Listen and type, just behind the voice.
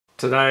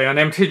Today on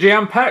MTG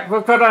Unpacked,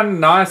 we've got a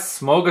nice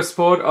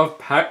smorgasbord of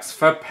packs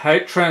for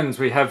patrons.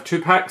 We have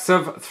 2 packs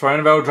of Throne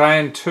of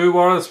Eldraine, 2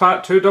 War of the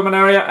Spark, 2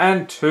 Dominaria,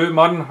 and 2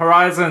 Modern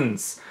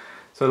Horizons.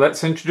 So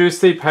let's introduce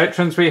the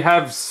patrons. We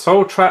have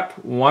Soul Trap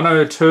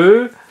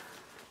 102,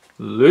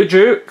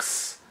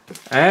 Lujukes,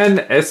 and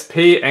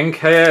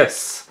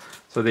SPNKS.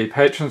 So the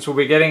patrons will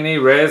be getting the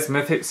rares,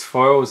 mythics,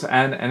 foils,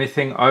 and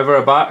anything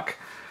over $1.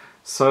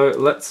 So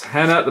let's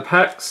hand out the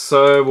packs.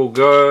 So we'll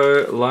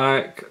go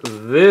like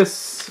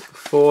this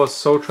for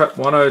Soul Trap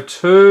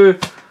 102.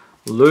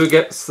 Lou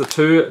gets the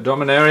 2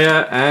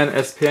 Dominaria and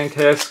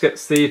SPNKS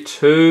gets the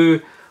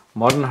 2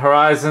 Modern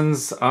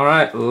Horizons.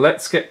 Alright,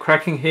 let's get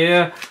cracking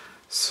here.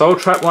 Soul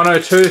Trap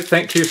 102,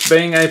 thank you for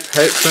being a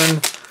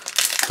patron.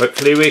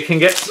 Hopefully we can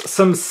get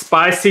some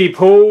spicy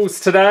pulls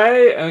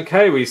today.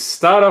 Okay, we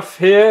start off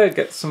here,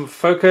 get some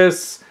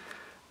focus.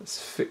 Let's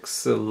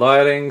fix the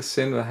lighting,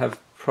 seem to have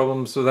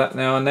problems with that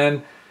now and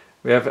then.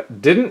 We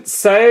have Didn't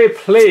Say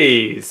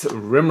Please,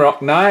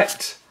 Rimrock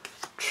Knight,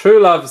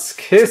 True Love's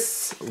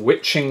Kiss,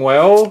 Witching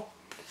Well,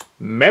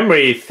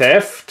 Memory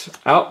Theft,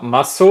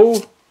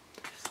 Outmuscle,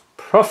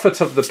 Prophet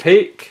of the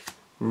Peak,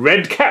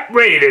 Red Cap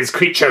Raiders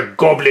Creature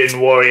Goblin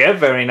Warrior,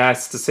 very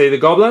nice to see the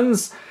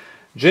goblins,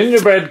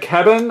 Gingerbread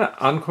Cabin,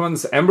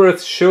 Uncommons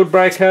Embereth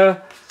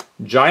Shieldbreaker,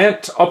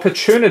 Giant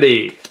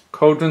Opportunity,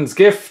 Cauldron's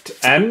Gift,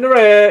 and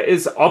rare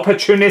is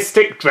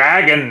Opportunistic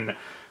Dragon.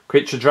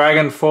 Creature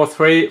Dragon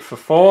 4/3 for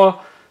 4.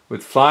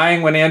 With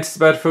flying, when he enters the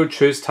battlefield,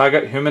 choose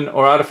target human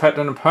or artifact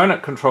an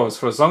opponent controls.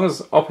 For as long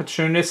as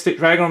Opportunistic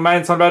Dragon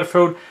remains on the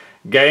battlefield,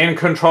 gain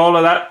control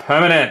of that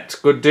permanent.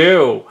 Good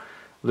deal.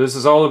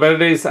 Loses all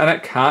abilities and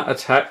it can't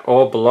attack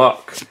or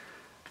block.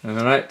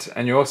 Alright,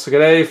 and you also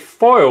get a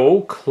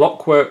foil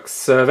Clockwork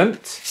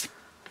Servant,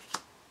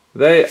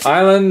 the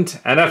island,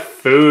 and a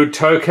food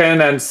token,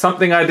 and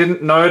something I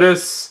didn't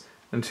notice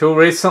until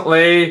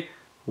recently.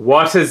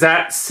 What is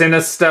that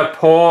sinister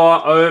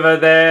paw over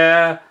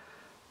there?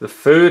 The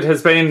food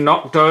has been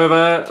knocked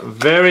over.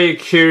 Very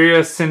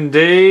curious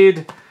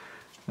indeed.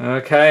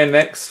 Okay,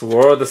 next,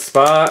 War of the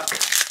Spark.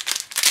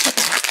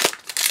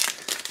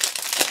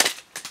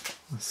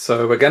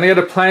 So we're going to get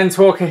a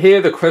Planeswalker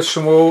here. The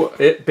question, will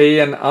it be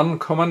an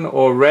uncommon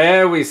or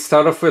rare? We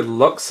start off with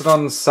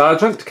Loxodon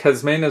Sergeant,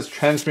 Kasmina's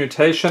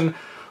Transmutation,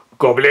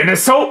 Goblin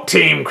Assault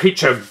Team,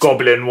 Creature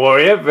Goblin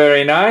Warrior,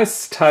 very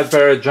nice.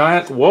 Tidebearer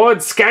Giant,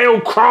 Ward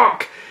Scale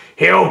Croc,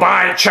 he'll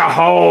bite your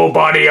whole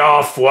body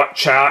off,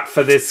 watch out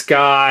for this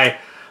guy.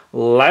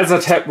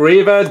 Lazotep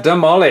Reaver,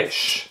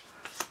 Demolish,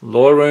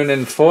 Lorune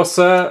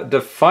Enforcer,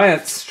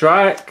 Defiant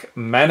Strike,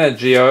 Mana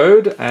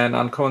Geode, and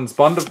Uncommon's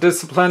Bond of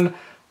Discipline,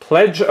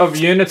 Pledge of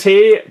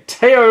Unity,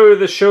 Teo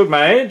the Shield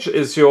Mage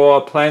is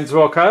your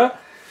Planeswalker.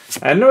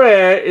 And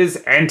rare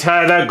is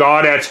Enter the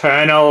God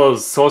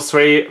Eternals,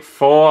 sorcery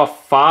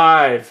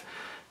 4/5.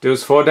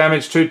 Deals 4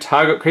 damage to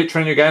target creature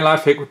and you gain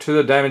life equal to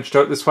the damage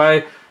dealt this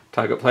way.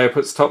 Target player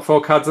puts top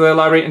 4 cards of their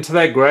library into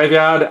their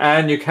graveyard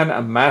and you can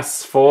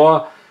amass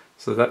 4.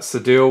 So that's the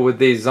deal with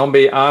the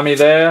zombie army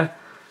there.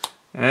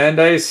 And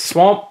a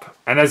swamp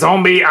and a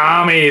zombie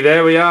army,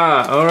 there we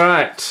are.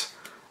 Alright,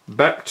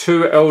 back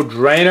to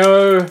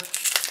Eldraine.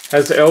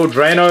 Has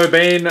Eldraine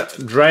been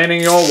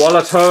draining your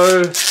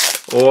wallet-o?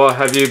 Or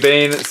have you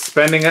been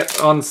spending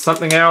it on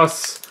something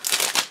else?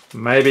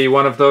 Maybe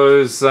one of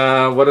those,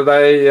 what are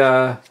they?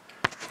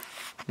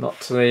 Not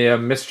the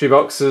mystery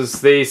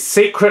boxes. The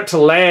Secret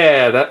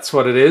Lair, that's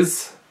what it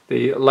is.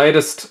 The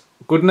latest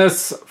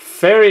goodness.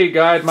 Fairy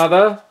Guide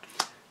Mother,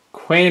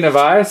 Queen of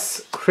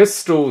Ice,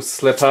 Crystal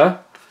Slipper,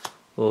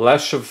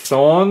 Lash of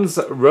Thorns,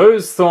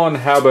 Rosethorn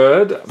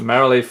Halberd,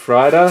 Merrily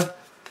Frider,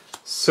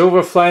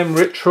 Silver Flame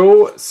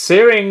Ritual,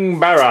 Searing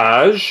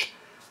Barrage,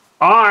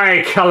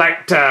 Eye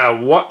Collector,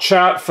 watch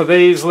out for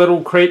these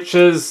little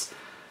creatures.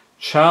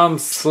 Charm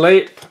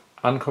Sleep,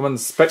 Uncommon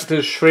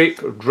Spectre's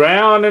Shriek,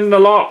 Drown in the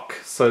Lock.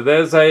 So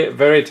there's a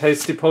very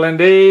tasty pull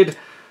indeed.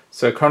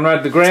 So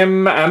Conrad the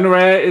Grim, and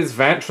rare is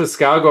Vantress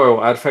Gargoyle,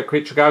 artifact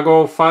creature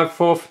gargoyle,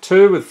 5/4 for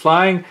 2 with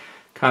flying.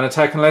 Can't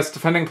attack unless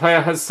defending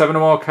player has 7 or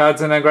more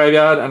cards in their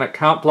graveyard, and it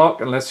can't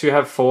block unless you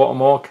have 4 or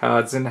more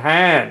cards in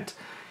hand.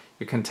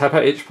 You can tap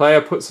it, each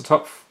player puts the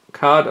top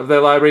card of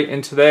their library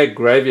into their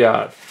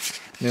graveyard.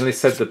 Nearly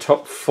said the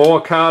top 4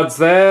 cards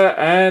there,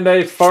 and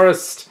a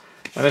forest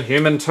and a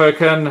human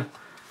token.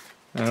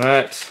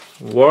 Alright,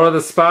 War of the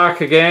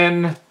Spark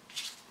again.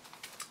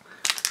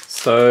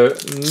 So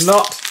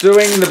not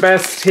doing the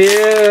best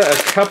here. A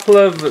couple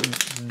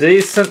of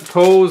decent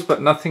pulls,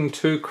 but nothing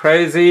too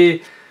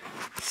crazy.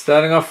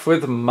 Starting off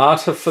with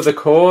Martyr for the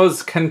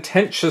Cause,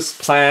 Contentious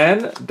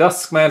Plan,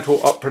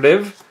 Duskmantle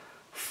Operative,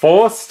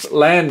 Forced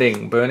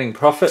Landing, Burning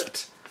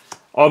Prophet,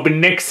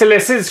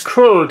 Obnixilus's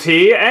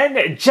Cruelty,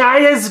 and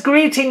Jaya's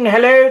Greeting,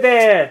 hello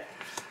there.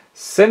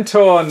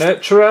 Centaur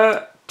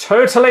Nurturer,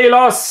 Totally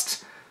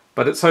Lost,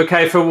 but it's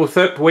okay for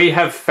Wulthip, we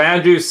have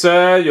found you,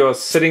 sir. You're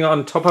sitting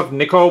on top of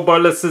Nicol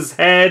Bolas's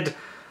head.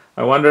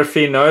 I wonder if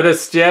he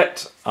noticed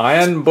yet.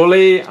 Iron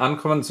Bully,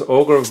 Uncommon's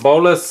Augur of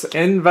Bolas,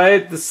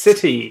 Invade the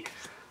City.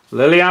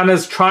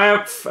 Liliana's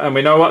Triumph, and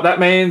we know what that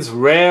means.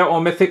 Rare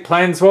or Mythic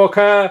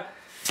Planeswalker.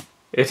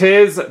 It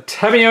is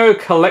Tamiyo,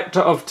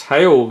 Collector of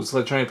Tales.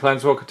 Legendary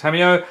Planeswalker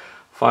Tamiyo.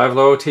 5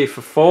 loyalty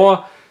for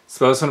 4.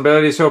 Spells and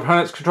abilities your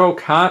opponents control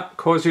can't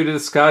cause you to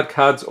discard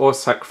cards or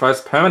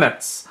sacrifice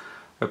permanents.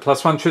 A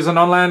 +1, choose a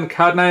non-land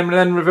card name, and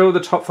then reveal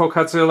the top 4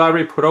 cards of your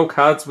library. Put all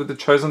cards with the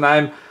chosen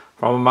name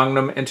from among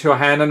them into your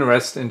hand and the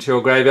rest into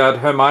your graveyard.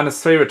 Her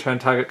 -3, return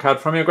target card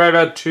from your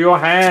graveyard to your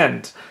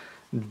hand.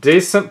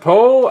 Decent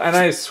pull, and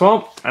a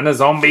swamp, and a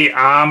zombie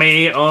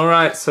army.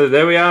 Alright, so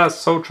there we are,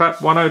 Soul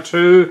Trap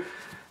 102.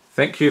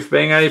 Thank you for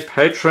being a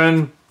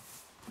patron.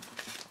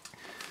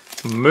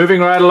 Moving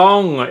right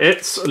along,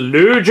 it's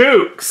Lou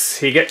Jukes.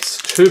 He gets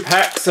 2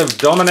 packs of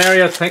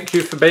Dominaria. Thank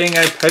you for being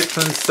a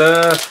patron,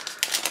 sir.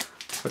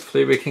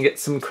 Hopefully we can get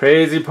some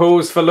crazy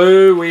pulls for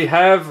Lou. We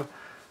have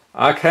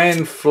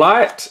Arcane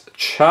Flight,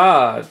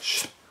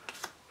 Charge,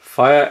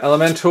 Fire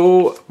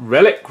Elemental,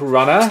 Relic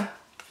Runner,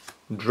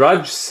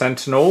 Drudge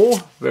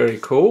Sentinel, very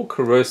cool,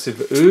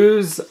 Corrosive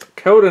Ooze,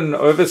 Keldon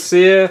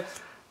Overseer,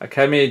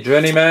 Academy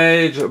Journey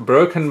Mage,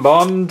 Broken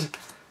Bond,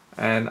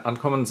 and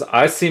Uncommon's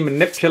Icy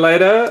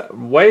Manipulator,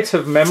 Weight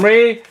of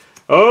Memory.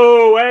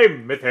 Oh, a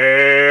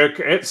Mythic!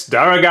 It's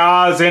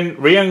Daragaz in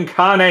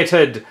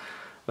Reincarnated.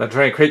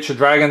 Legendary Creature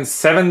Dragon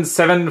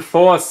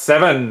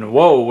 7/7/4/7.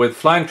 Whoa, with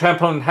Flying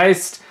Trample and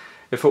Haste.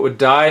 If it would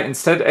die,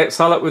 instead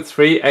exile it with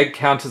 3 egg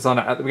counters on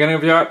it. At the beginning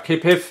of your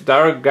upkeep, if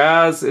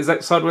Daragaz is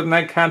exiled with an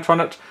egg counter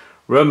on it,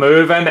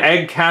 remove an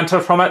egg counter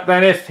from it.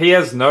 Then if he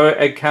has no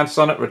egg counters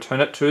on it, return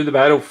it to the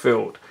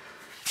battlefield.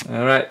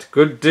 Alright,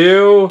 good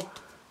deal.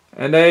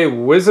 And a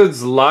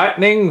Wizard's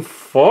Lightning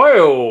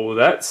foil.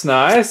 That's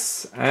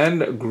nice.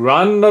 And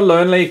Grun the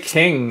Lonely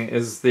King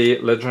is the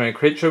legendary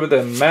creature with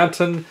a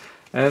mountain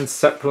and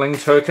sapling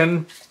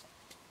token.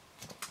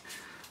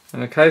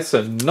 Okay,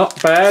 so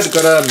not bad.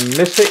 Got a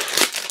Mythic.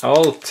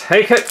 I'll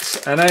take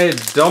it. And a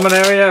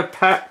Dominaria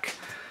pack.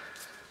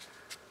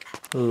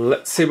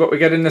 Let's see what we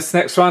get in this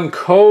next one.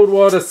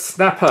 Coldwater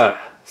Snapper.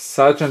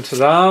 Sergeant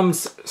at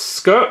Arms.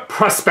 Skirt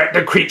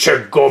Prospector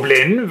Creature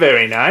Goblin.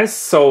 Very nice.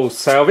 Soul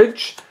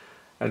Salvage.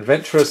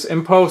 Adventurous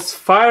Impulse.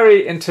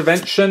 Fiery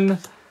Intervention.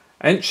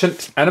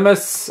 Ancient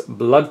Animus.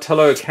 Blood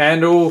Tallow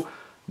Candle.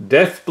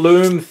 Death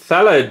Bloom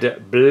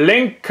Thallid.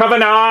 Blink of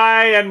an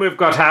eye, and we've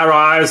got our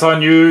eyes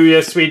on you.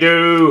 Yes, we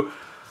do.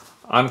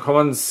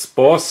 Uncommon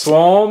Spore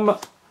Swarm.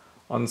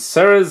 On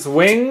Sarah's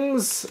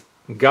Wings.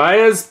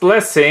 Gaia's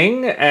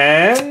Blessing,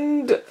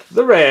 and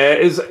the rare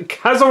is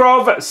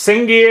Kazarov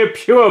Singir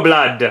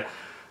Pureblood.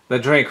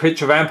 Legendary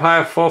Creature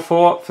Vampire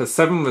 4/4 for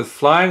 7 with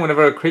flying.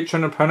 Whenever a creature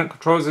an opponent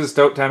controls is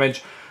dealt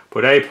damage,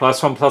 put a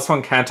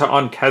 +1/+1 counter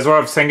on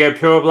Kazarov Singir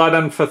Pureblood,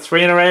 and for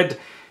 3 in a red,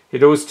 he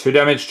deals 2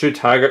 damage to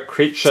target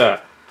creature.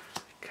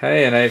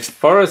 Okay, and a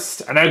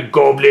forest and a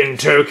goblin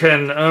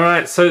token.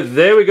 Alright, so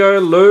there we go,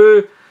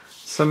 Lou.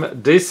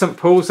 Some decent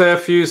pulls there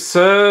for you,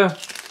 sir.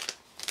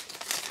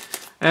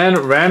 And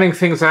rounding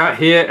things out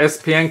here,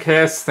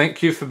 SPNKS,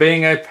 thank you for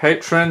being a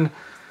patron.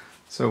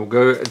 So we'll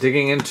go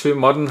digging into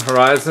Modern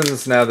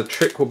Horizons. Now the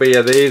trick will be,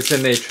 are these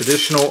in the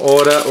traditional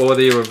order or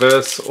the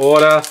reverse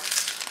order?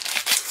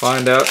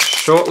 Find out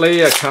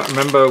shortly. I can't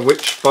remember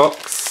which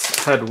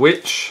box had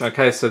which.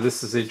 Okay, so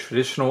this is the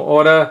traditional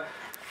order.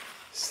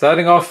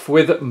 Starting off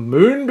with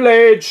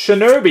Moonblade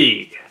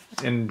Shinobi,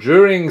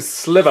 Enduring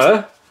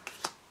Sliver,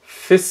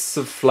 Fists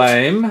of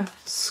Flame,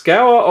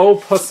 Scour All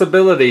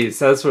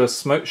Possibilities, Azra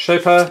Smoke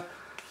Shaper,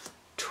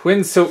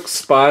 Twin Silk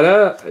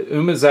Spider,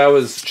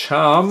 Umezawa's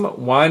Charm,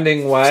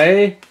 Winding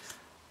Way,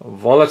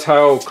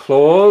 Volatile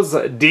Claws,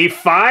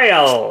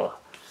 Defile,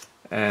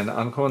 and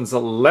Uncommon's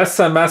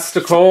Lesser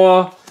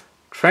Mastercore,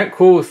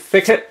 Tranquil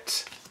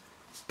Thicket,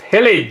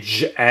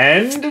 Pillage,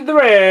 and the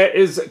rare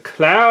is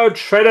Cloud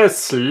Shredder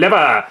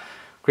Sliver.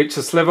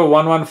 Creature Sliver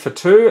 1/1 for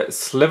 2.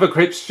 Sliver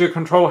creatures you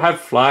control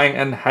have flying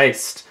and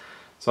haste.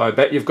 So I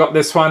bet you've got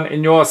this one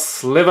in your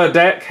Sliver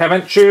deck,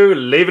 haven't you?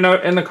 Leave a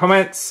note in the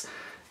comments.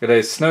 Got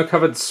a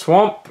Snow-Covered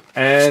Swamp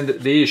and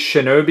the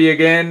Shinobi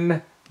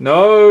again.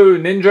 No,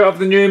 Ninja of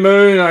the New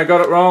Moon, I got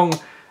it wrong.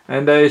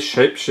 And a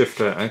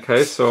Shapeshifter.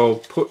 Okay, so I'll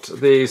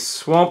put the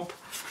Swamp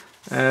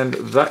and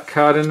that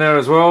card in there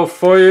as well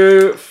for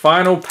you.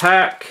 Final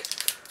pack.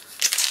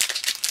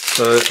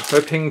 So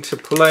hoping to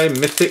pull a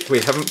Mythic.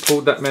 We haven't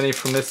pulled that many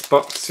from this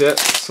box yet,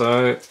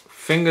 so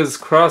fingers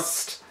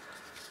crossed.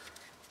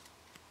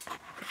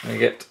 I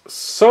get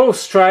Soul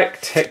Strike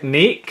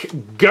Technique,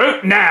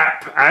 Goat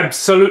Nap,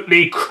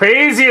 absolutely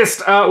craziest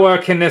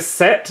artwork in this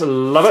set,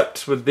 love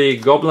it, with the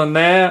goblin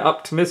there,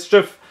 up to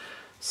mischief.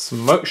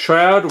 Smoke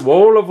Shroud,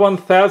 Wall of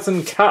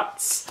 1000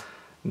 Cuts,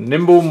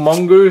 Nimble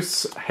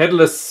Mongoose,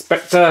 Headless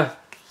Spectre,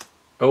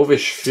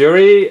 Elvish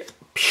Fury,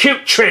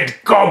 Putrid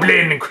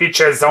Goblin,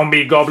 Creature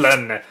Zombie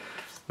Goblin,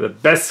 the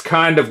best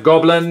kind of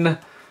goblin.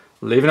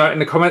 Leave a note in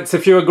the comments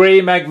if you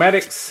agree.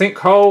 Magmatic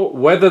Sinkhole,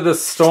 Weather the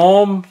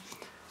Storm,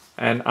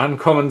 and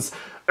Uncommons,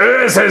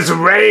 Urza's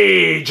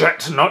Rage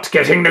at not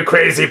getting the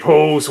crazy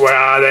pulls. Where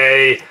are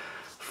they?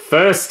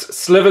 First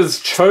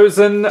Slivers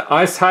chosen,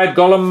 Icehide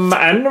Golem,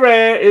 and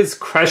rare is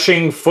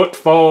Crashing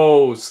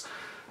Footfalls.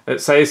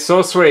 It's a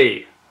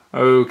sorcery.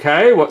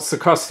 Okay, what's the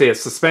cost here?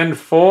 Suspend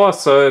 4,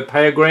 so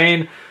pay a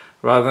green.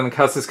 Rather than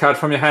cast this card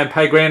from your hand,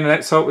 pay green and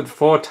exile it with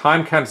 4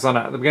 time counters on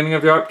it. At the beginning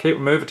of your upkeep,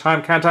 remove a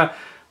time counter.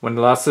 When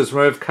the last is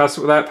removed, cast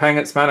it without paying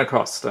its mana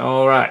cost.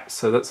 Alright,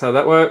 so that's how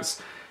that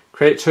works.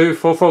 Create 2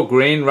 4/4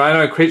 green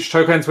Rhino creature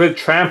tokens with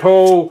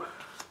Trample,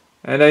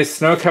 and a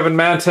Snow-Covered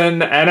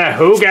Mountain, and a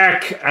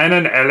Hugak, and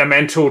an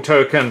Elemental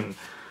token.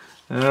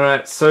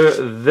 Alright, so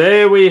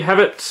there we have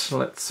it.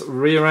 Let's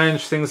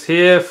rearrange things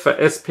here for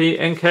SP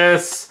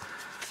Incas.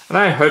 And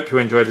I hope you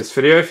enjoyed this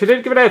video. If you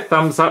did, give it a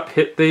thumbs up,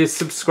 hit the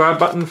subscribe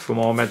button for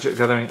more Magic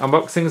Gathering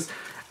unboxings,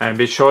 and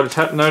be sure to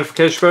tap the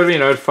notification bell to be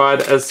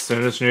notified as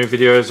soon as new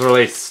videos are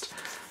released.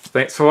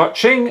 Thanks for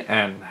watching,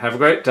 and have a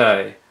great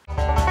day.